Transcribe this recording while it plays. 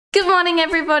Good morning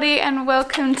everybody and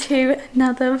welcome to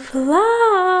another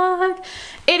vlog.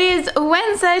 It is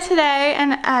Wednesday today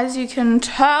and as you can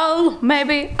tell,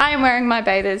 maybe I am wearing my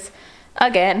bathers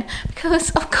again because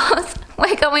of course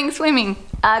we're going swimming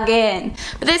again.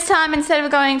 But this time instead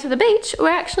of going to the beach,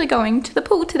 we're actually going to the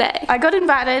pool today. I got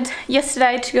invited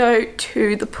yesterday to go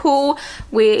to the pool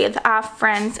with our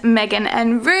friends Megan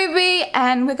and Ruby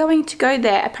and we're going to go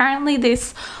there. Apparently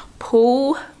this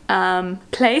pool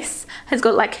place has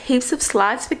got like heaps of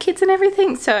slides for kids and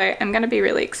everything, so I'm gonna be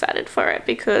really excited for it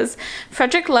because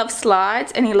Frederick loves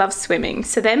slides and he loves swimming,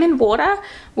 so them in water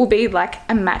will be like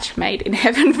a match made in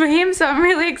heaven for him. So I'm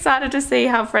really excited to see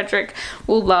how Frederick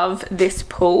will love this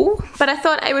pool. But I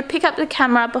thought I would pick up the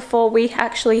camera before we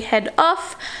actually head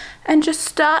off and just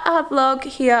start our vlog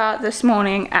here this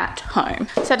morning at home.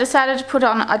 So I decided to put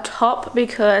on a top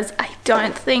because I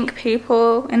don't think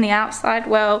people in the outside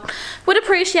world would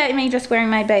appreciate me just wearing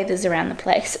my bathers around the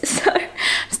place. So I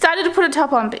started to put a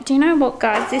top on, but do you know what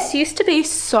guys, this used to be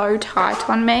so tight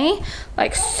on me,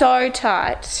 like so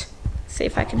tight. Let's see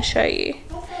if I can show you.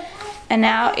 And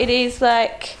now it is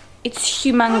like, it's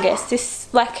humongous.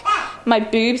 This, like, my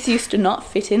boobs used to not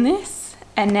fit in this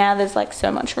and now there's like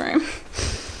so much room.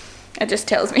 It just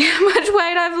tells me how much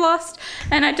weight I've lost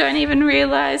and I don't even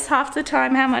realize half the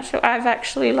time how much I've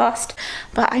actually lost.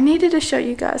 But I needed to show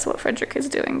you guys what Frederick is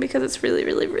doing because it's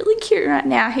really cute right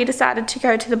now. He decided to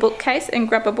go to the bookcase and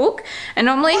grab a book, and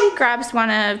normally he grabs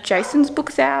one of Jason's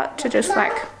books out to just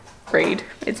like read.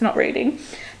 It's not reading.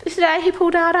 But today he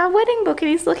pulled out our wedding book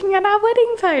and he's looking at our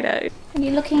wedding photos. Are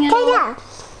you looking at all?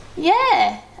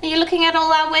 Yeah. Are you looking at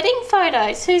all our wedding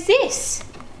photos? Who's this?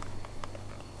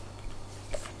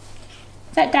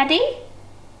 Is that Daddy?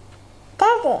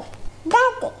 Daddy.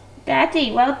 Daddy.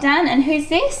 Daddy, well done. And who's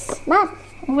this? Mom.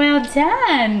 Well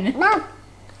done. Mom.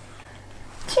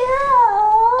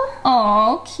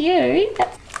 Oh, cute.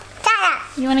 That's... Dada.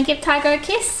 You want to give Tiger a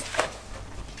kiss?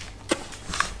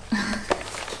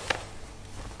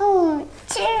 Oh,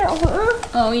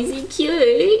 Oh, is he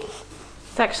cute?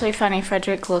 It's actually funny,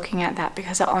 Frederick, looking at that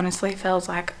because it honestly feels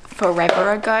like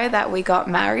forever ago that we got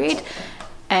married.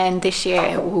 And this year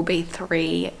it will be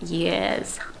 3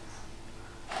 years.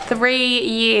 3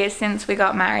 years since we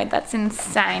got married. That's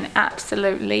insane.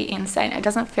 Absolutely insane. It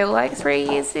doesn't feel like 3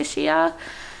 years this year.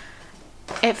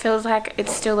 It feels like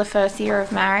it's still the first year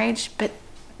of marriage, but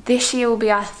this year will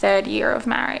be our 3rd year of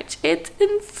marriage. It's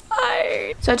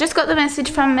insane. So I just got the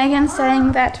message from Megan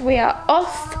saying that we are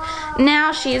off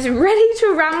now. She is ready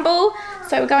to rumble.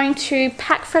 So we're going to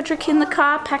pack Frederick in the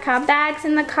car, pack our bags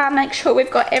in the car, make sure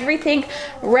we've got everything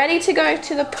ready to go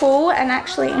to the pool and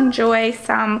actually enjoy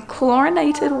some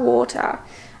chlorinated water.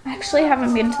 I actually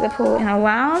haven't been to the pool in a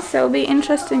while, so it'll be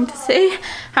interesting to see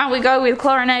how we go with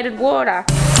chlorinated water.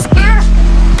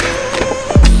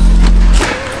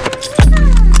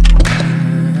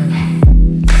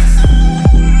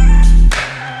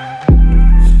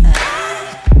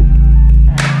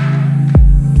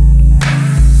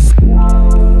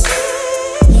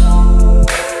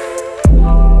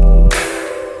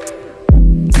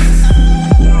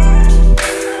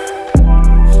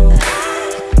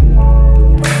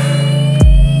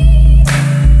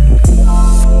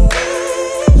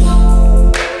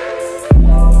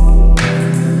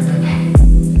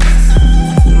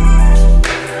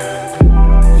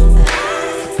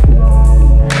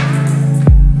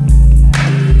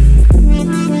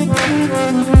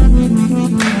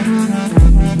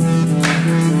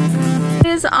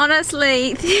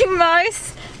 Honestly, the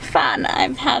most fun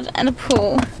I've had at a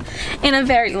pool in a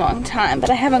very long time, but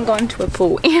I haven't gone to a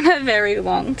pool in a very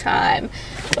long time.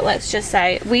 But let's just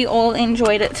say we all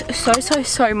enjoyed it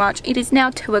so much. It is now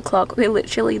 2 o'clock. We're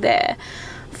literally there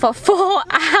for 4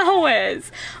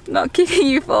 hours. I'm not kidding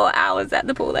you, 4 hours at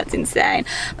the pool. That's insane.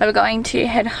 But we're going to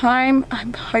head home.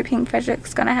 I'm hoping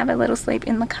Frederick's gonna have a little sleep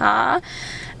in the car,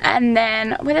 and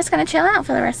then we're just gonna chill out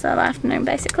for the rest of the afternoon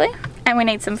basically. And we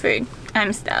need some food.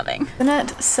 I'm starving. Isn't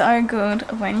it so good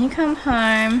when you come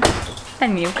home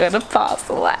and you've got a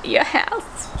parcel at your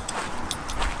house?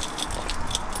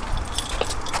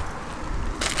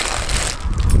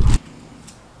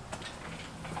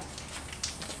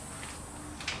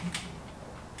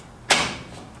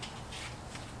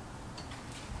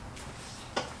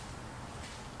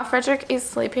 Frederick is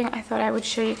sleeping. I thought I would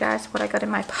show you guys what I got in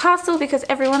my parcel because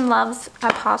everyone loves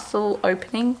a parcel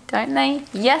opening, don't they?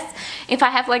 Yes, if I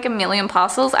have like a million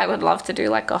parcels, I would love to do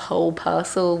like a whole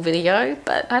parcel video,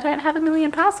 but I don't have a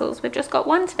million parcels. We've just got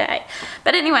one today.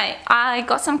 But anyway, I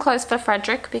got some clothes for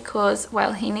Frederick because,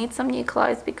 well, he needs some new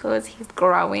clothes because he's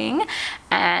growing.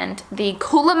 and the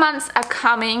cooler months are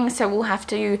coming, so we'll have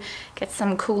to get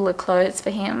some cooler clothes for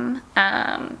him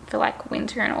for like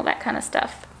winter and all that kind of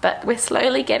stuff. But we're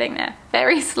slowly getting there,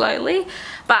 very slowly.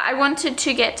 But I wanted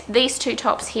to get these two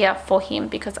tops here for him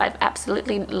because I've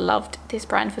absolutely loved this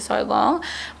brand for so long,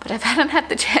 but I haven't had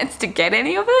the chance to get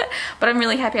any of it. But I'm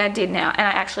really happy I did now, and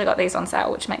I actually got these on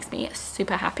sale, which makes me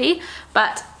super happy.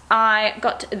 But I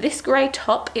got this grey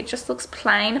top. It just looks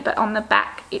plain, but on the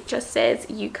back it just says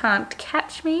 "You can't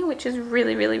catch me," which is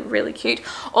really, really, really cute.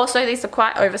 Also, these are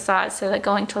quite oversized, so they're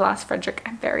going to last Frederick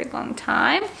a very long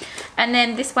time. And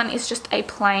then this one is just a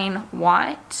plain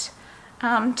white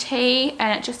tee,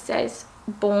 and it just says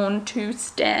 "Born to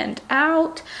Stand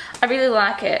Out." I really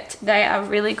like it. They are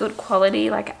really good quality,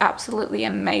 like absolutely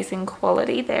amazing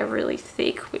quality. They're really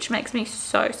thick, which makes me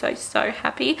so, so, so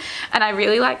happy. And I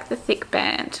really like the thick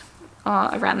band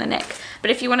around the neck. But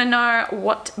if you want to know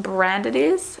what brand it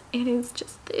is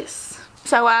just this.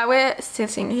 So while we're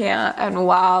sitting here and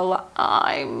while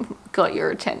I got your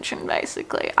attention,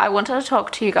 basically, I wanted to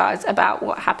talk to you guys about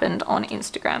what happened on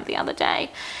Instagram the other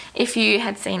day. If you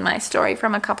had seen my story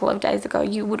from a couple of days ago,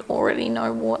 you would already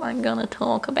know what I'm going to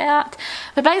talk about.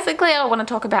 But basically, I want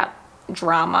to talk about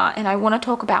drama, and I want to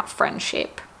talk about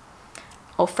friendship,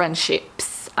 or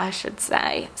friendships, I should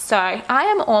say. So I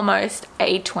am almost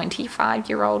a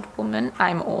 25-year-old woman.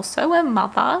 I'm also a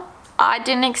mother. I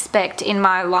didn't expect in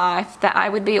my life that I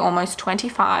would be almost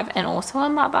 25 and also a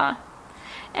mother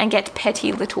and get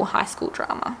petty little high school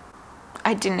drama.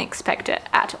 I didn't expect it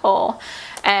at all.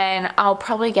 And I'll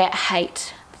probably get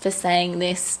hate for saying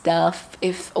this stuff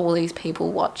if all these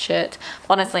people watch it.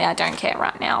 Honestly, I don't care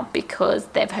right now because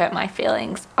they've hurt my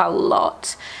feelings a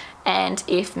lot. And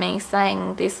if me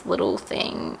saying this little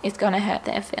thing is going to hurt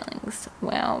their feelings,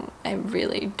 well, I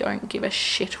really don't give a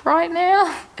shit right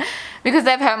now because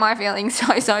they've hurt my feelings so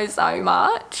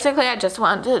much. Basically, I just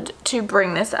wanted to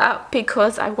bring this up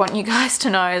because I want you guys to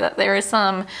know that there is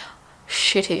some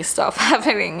shitty stuff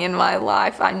happening in my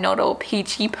life. I'm not all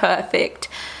peachy perfect.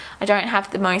 I don't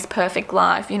have the most perfect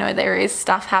life. You know, there is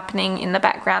stuff happening in the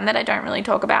background that I don't really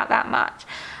talk about that much.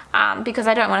 Because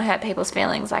I don't want to hurt people's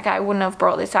feelings. Like, I wouldn't have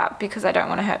brought this up because I don't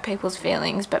want to hurt people's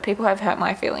feelings, but people have hurt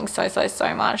my feelings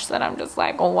so much that I'm just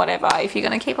like, well, whatever. If you're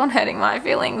going to keep on hurting my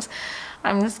feelings,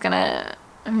 I'm just gonna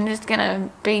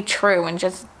be true and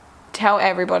just tell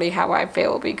everybody how I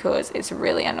feel because it's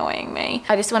really annoying me.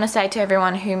 I just want to say to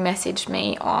everyone who messaged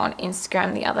me on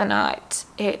Instagram the other night,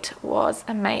 it was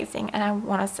amazing, and I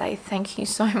want to say thank you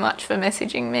so much for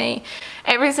messaging me.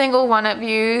 Every single one of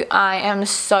you I am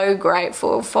so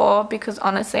grateful for, because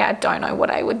honestly I don't know what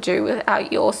I would do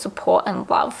without your support and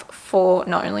love for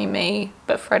not only me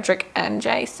but Frederick and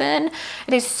Jason.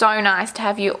 It is so nice to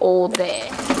have you all there.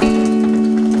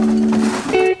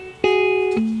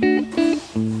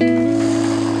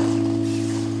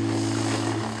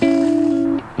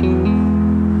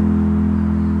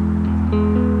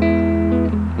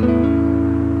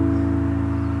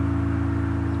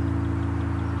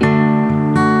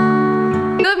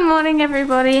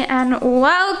 Everybody, and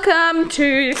welcome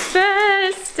to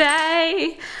Thursday.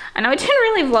 I know I didn't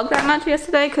really vlog that much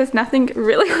yesterday because nothing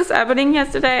really was happening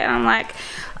yesterday, and I'm like,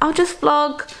 I'll just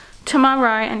vlog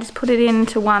tomorrow and just put it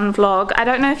into one vlog. I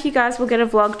don't know if you guys will get a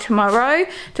vlog tomorrow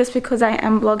just because I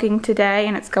am vlogging today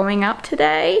and it's going up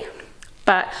today.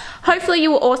 But hopefully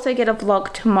you will also get a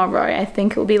vlog tomorrow. I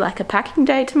think it will be like a packing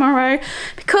day tomorrow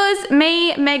because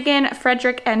me, Megan,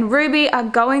 Frederick and Ruby are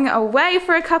going away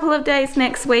for a couple of days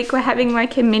next week. We're having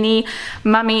like a mini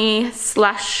mummy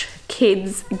 /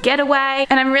 kids getaway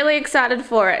and I'm really excited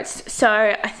for it. So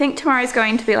I think tomorrow is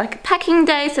going to be like a packing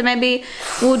day, so maybe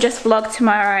we'll just vlog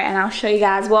tomorrow and I'll show you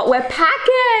guys what we're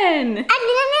packing.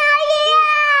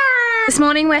 This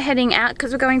morning we're heading out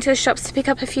because we're going to the shops to pick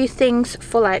up a few things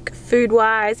for like food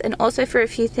wise and also for a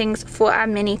few things for our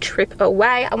mini trip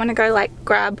away. I want to go like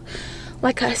grab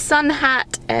like a sun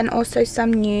hat and also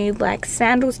some new like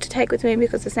sandals to take with me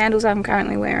because the sandals I'm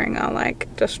currently wearing are like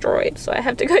destroyed, so I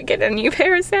have to go get a new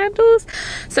pair of sandals.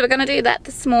 So we're gonna do that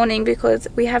this morning because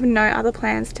we have no other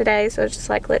plans today, so it's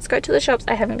just like, let's go to the shops.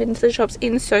 I haven't been to the shops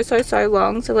in so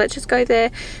long, so let's just go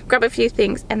there, grab a few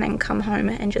things and then come home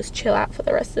and just chill out for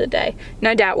the rest of the day.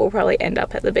 No doubt we'll probably end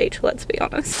up at the beach, let's be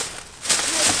honest.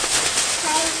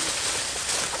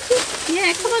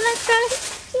 Yeah, come on, let's go.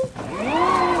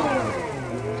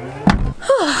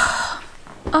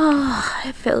 Oh,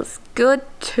 it feels good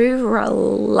to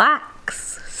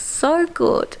relax. So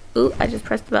good. Ooh, I just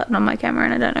pressed the button on my camera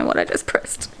and I don't know what I just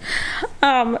pressed.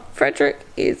 Frederick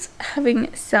is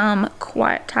having some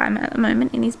quiet time at the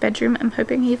moment in his bedroom. I'm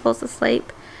hoping he falls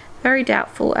asleep very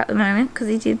doubtful at the moment because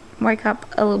he did wake up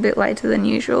a little bit later than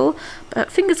usual,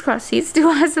 but fingers crossed he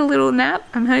still has a little nap,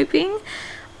 I'm hoping.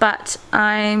 But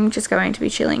I'm just going to be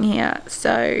chilling here,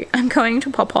 so I'm going to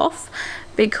pop off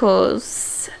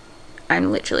because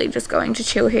I'm literally just going to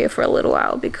chill here for a little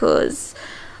while because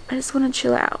I just want to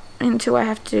chill out until I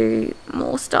have to do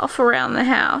more stuff around the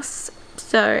house.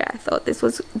 So I thought this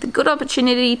was the good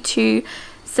opportunity to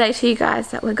say to you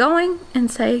guys that we're going and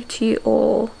say to you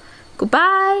all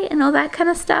goodbye and all that kind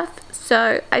of stuff.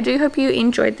 So I do hope you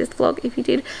enjoyed this vlog. If you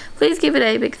did, please give it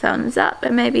a big thumbs up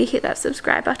and maybe hit that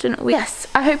subscribe button. Yes,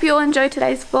 I hope you all enjoyed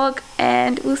today's vlog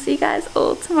and we'll see you guys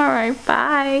all tomorrow.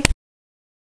 Bye.